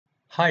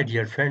Hi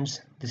dear friends,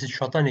 this is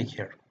Satanick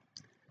here.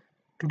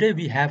 Today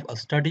we have a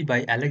study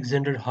by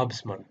Alexander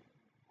Herbstmann,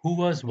 who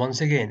was once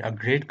again a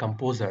great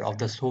composer of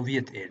the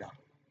Soviet era.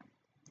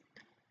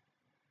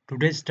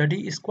 Today's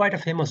study is quite a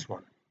famous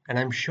one, and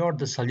I'm sure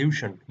the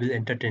solution will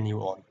entertain you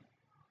all.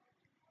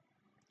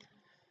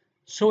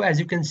 So as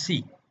you can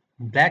see,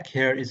 black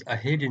here is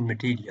ahead in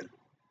material.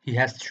 He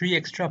has 3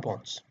 extra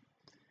pawns,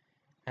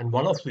 and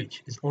one of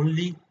which is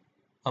only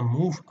a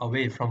move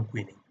away from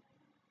queening.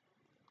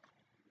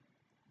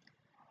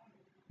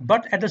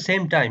 But at the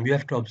same time, you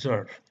have to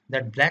observe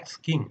that black's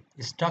king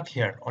is stuck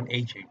here on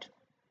h8,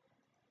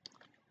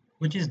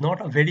 which is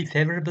not a very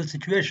favorable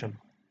situation.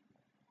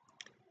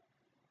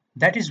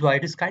 That is why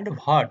it is kind of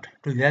hard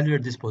to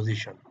evaluate this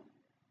position.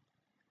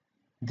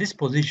 This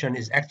position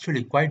is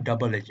actually quite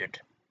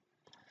double-edged.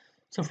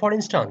 So for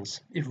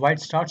instance, if white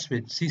starts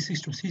with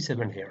c6 to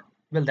c7 here,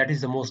 well, that is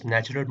the most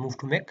natural move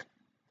to make.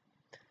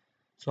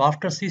 So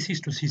after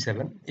c6 to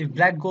c7, if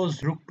black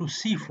goes rook to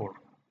c4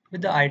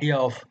 with the idea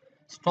of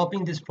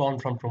stopping this pawn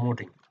from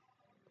promoting,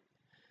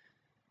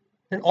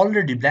 then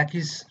already black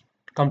is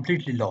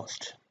completely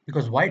lost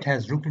because white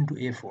has rook into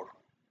a4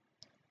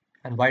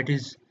 and white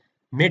is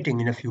mating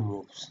in a few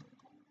moves.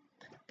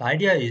 The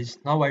idea is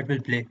now white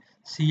will play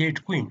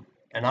c8 queen,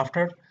 and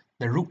after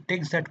the rook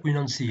takes that queen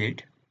on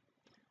c8,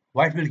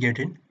 white will get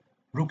in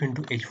rook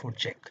into h4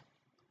 check,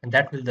 and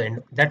that will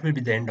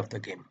be the end of the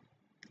game.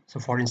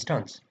 So for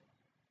instance,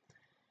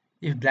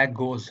 if black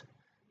goes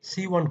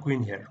c1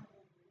 queen here,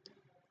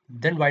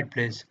 then white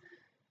plays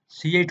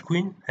c8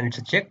 queen and it's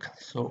a check,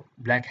 so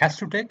black has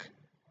to take,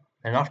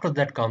 and after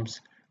that comes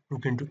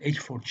rook into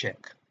h4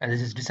 check, and this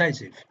is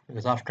decisive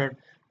because after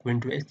queen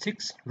to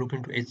h6, rook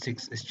into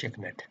h6 is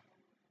checkmate.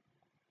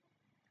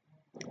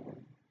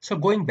 So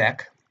going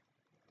back,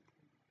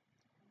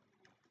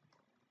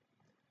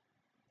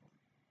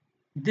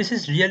 this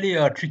is really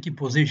a tricky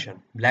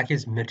position. Black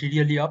is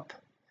materially up,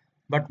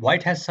 but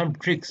white has some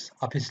tricks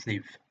up his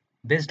sleeve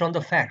based on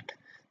the fact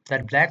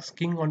that black's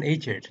king on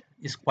h8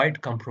 is quite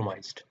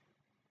compromised.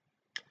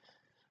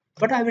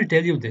 But I will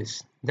tell you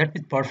this, that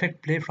with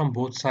perfect play from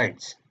both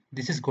sides,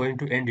 this is going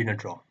to end in a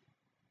draw.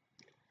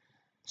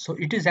 So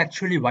it is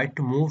actually white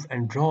to move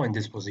and draw in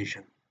this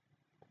position.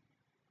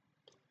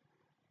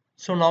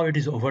 So now it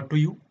is over to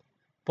you.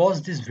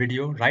 Pause this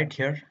video right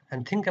here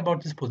and think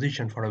about this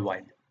position for a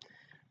while.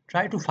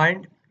 Try to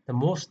find the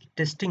most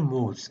testing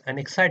moves and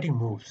exciting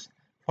moves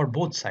for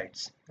both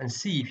sides and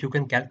see if you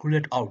can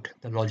calculate out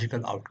the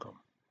logical outcome.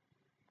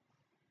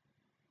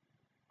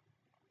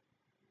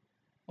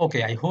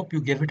 Okay, I hope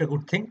you gave it a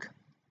good think.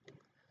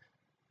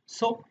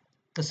 So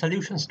the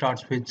solution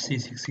starts with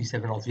c6,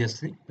 c7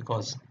 obviously,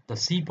 because the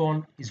c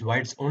pawn is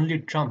white's only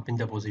trump in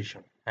the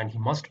position and he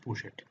must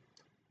push it.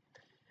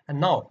 And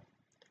now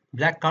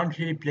black can't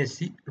really play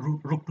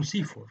rook to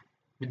c4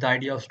 with the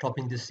idea of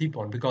stopping this c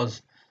pawn,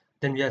 because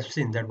then we have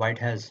seen that white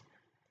has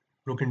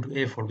rook into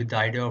a4 with the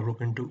idea of rook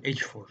into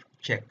h4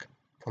 check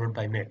followed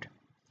by mate.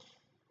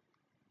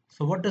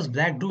 So what does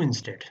black do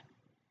instead?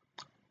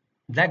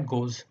 Black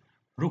goes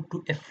rook to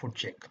f4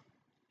 check.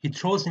 He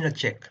throws in a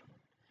check,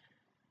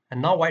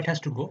 and now white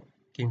has to go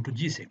king to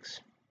g6.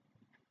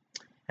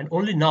 And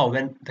only now,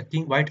 when the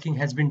white king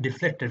has been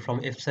deflected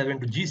from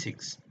f7 to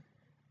g6,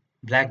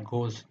 black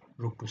goes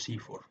rook to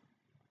c4.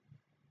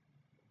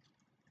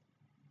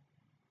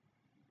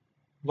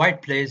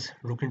 White plays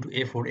rook into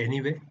a4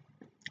 anyway.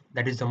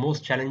 That is the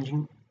most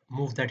challenging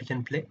move that he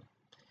can play,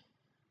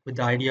 with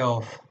the idea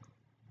of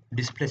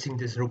displacing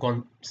this rook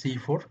on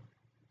c4.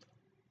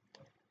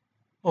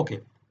 Okay,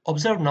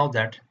 observe now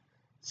that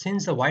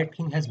since the white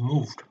king has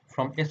moved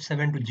from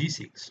f7 to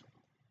g6,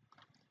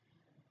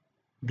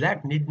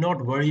 black need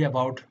not worry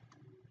about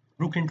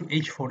rook into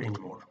h4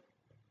 anymore.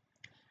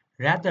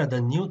 Rather, the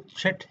new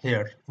threat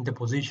here in the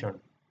position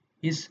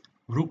is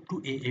rook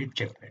to a8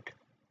 checkmate.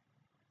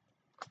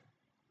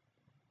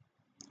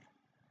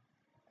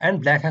 And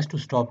black has to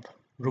stop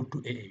rook to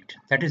a8.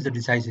 That is the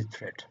decisive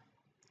threat.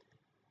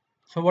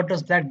 So what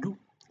does black do?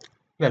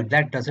 Well,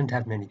 black doesn't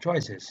have many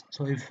choices.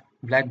 So if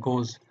black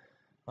goes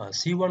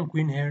c1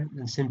 queen here,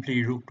 then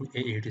simply rook to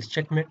a8 is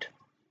checkmate.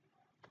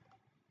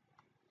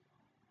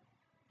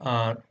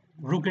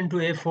 Rook into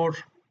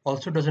a4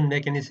 also doesn't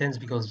make any sense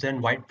because then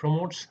white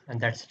promotes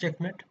and that's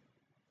checkmate.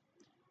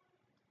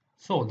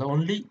 So the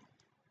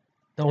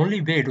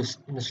only way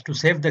to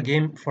save the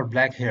game for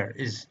black here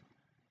is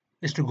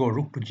to go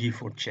rook to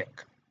g4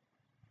 check.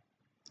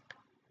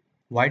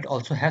 White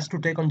also has to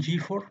take on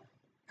g4,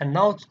 and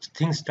now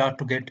things start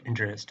to get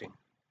interesting,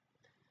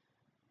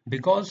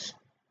 because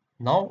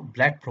now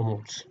black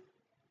promotes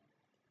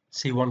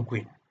c1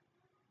 queen.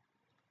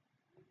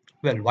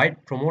 Well,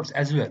 white promotes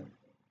as well,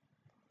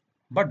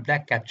 but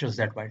black captures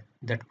that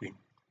queen.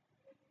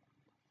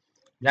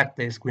 Black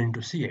plays queen to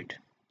c8.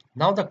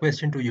 Now the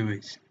question to you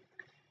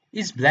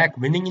is black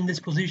winning in this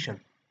position?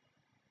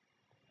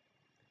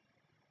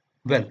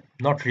 Well,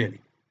 not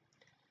really,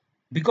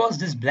 because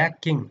this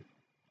black king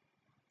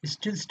is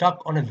still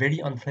stuck on a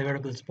very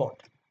unfavorable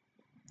spot.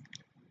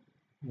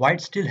 White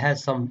still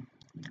has some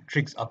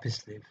tricks up his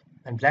sleeve.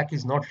 and black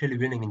is not really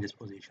winning in this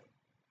position.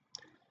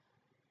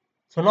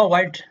 So now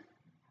white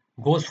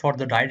goes for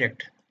the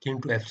direct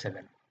king to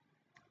f7.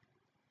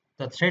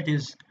 The threat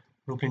is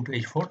rook into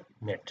h4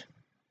 mate.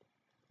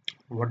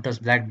 What does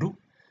black do?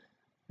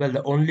 Well,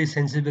 the only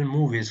sensible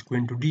move is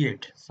queen to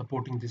d8,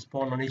 supporting this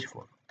pawn on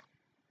h4.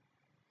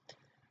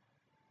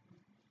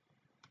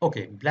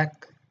 Okay,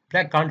 black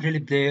can't really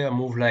play a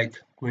move like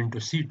queen to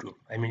c2.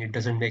 I mean, it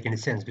doesn't make any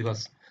sense,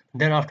 because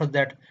then after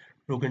that,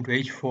 rook into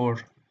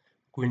h4,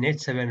 queen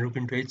h7, rook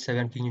into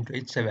h7, king into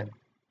h7.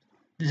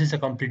 This is a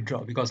complete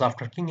draw, because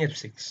after king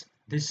f6,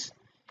 this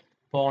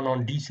pawn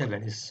on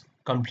d7 is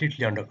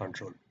completely under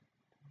control.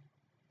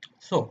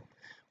 So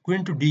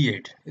queen to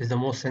d8 is the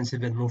most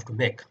sensible move to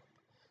make,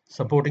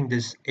 supporting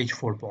this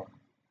h4 pawn.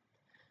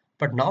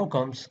 But now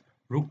comes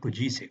rook to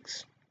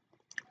g6,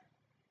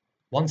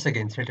 once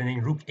again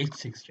threatening rook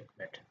h6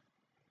 checkmate.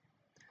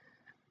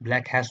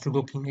 Black has to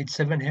go king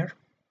h7 here,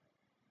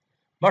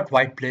 but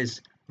white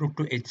plays rook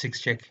to h6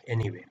 check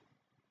anyway.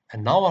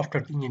 And now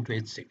after king into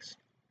h6,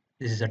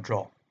 this is a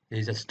draw, there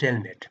is a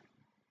stalemate.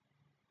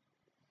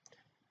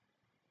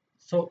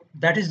 So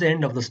that is the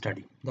end of the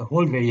study, the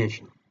whole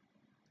variation.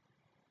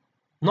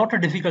 Not a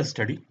difficult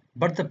study,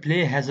 but the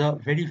play has a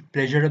very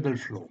pleasurable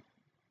flow.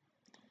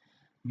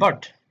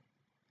 But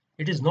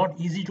it is not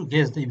easy to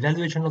guess the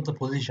evaluation of the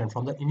position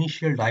from the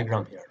initial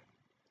diagram here.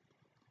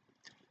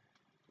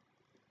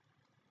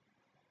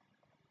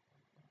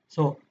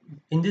 So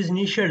in this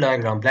initial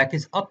diagram, black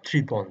is up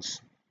 3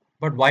 pawns,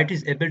 but white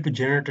is able to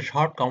generate a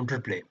sharp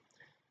counterplay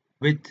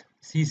with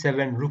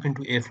c7, rook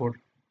into a4,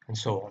 and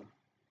so on.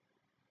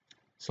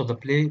 So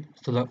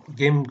the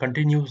game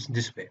continues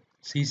this way.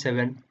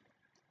 c7,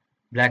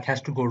 black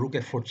has to go rook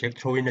f4 check,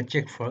 throw in a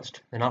check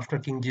first, then after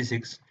king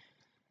g6,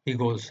 he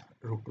goes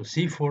rook to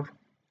c4,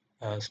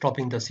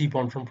 stopping the c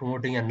pawn from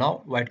promoting, and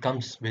now white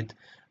comes with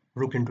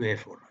rook into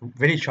a4,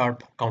 very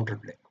sharp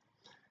counterplay,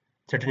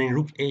 threatening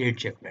rook a8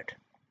 checkmate.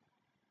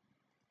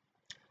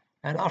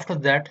 And after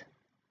that,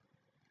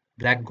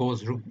 black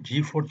goes rook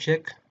g4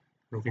 check,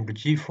 rook into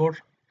g4.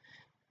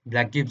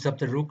 Black gives up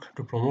the rook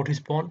to promote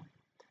his pawn.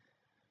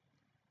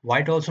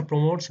 White also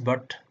promotes,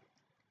 but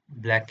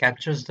black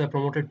captures the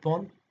promoted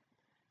pawn.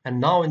 And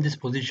now in this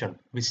position,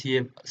 we see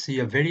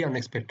a very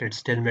unexpected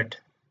stalemate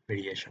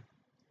variation.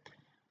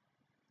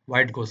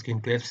 White goes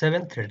king to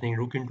f7, threatening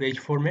rook into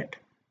h4 mate.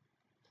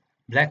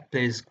 Black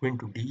plays queen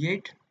to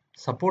d8,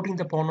 supporting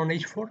the pawn on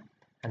h4.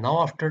 And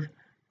now after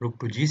rook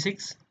to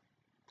g6,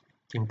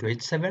 king to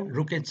h7,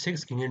 rook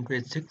h6, king into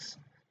h6,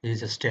 there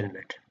is a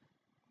stalemate,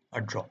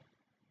 a draw.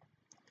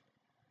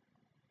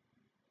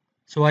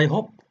 So I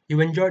hope you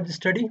enjoyed the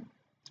study.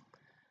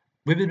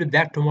 We will be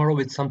back tomorrow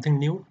with something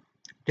new.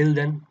 Till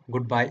then,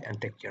 goodbye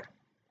and take care.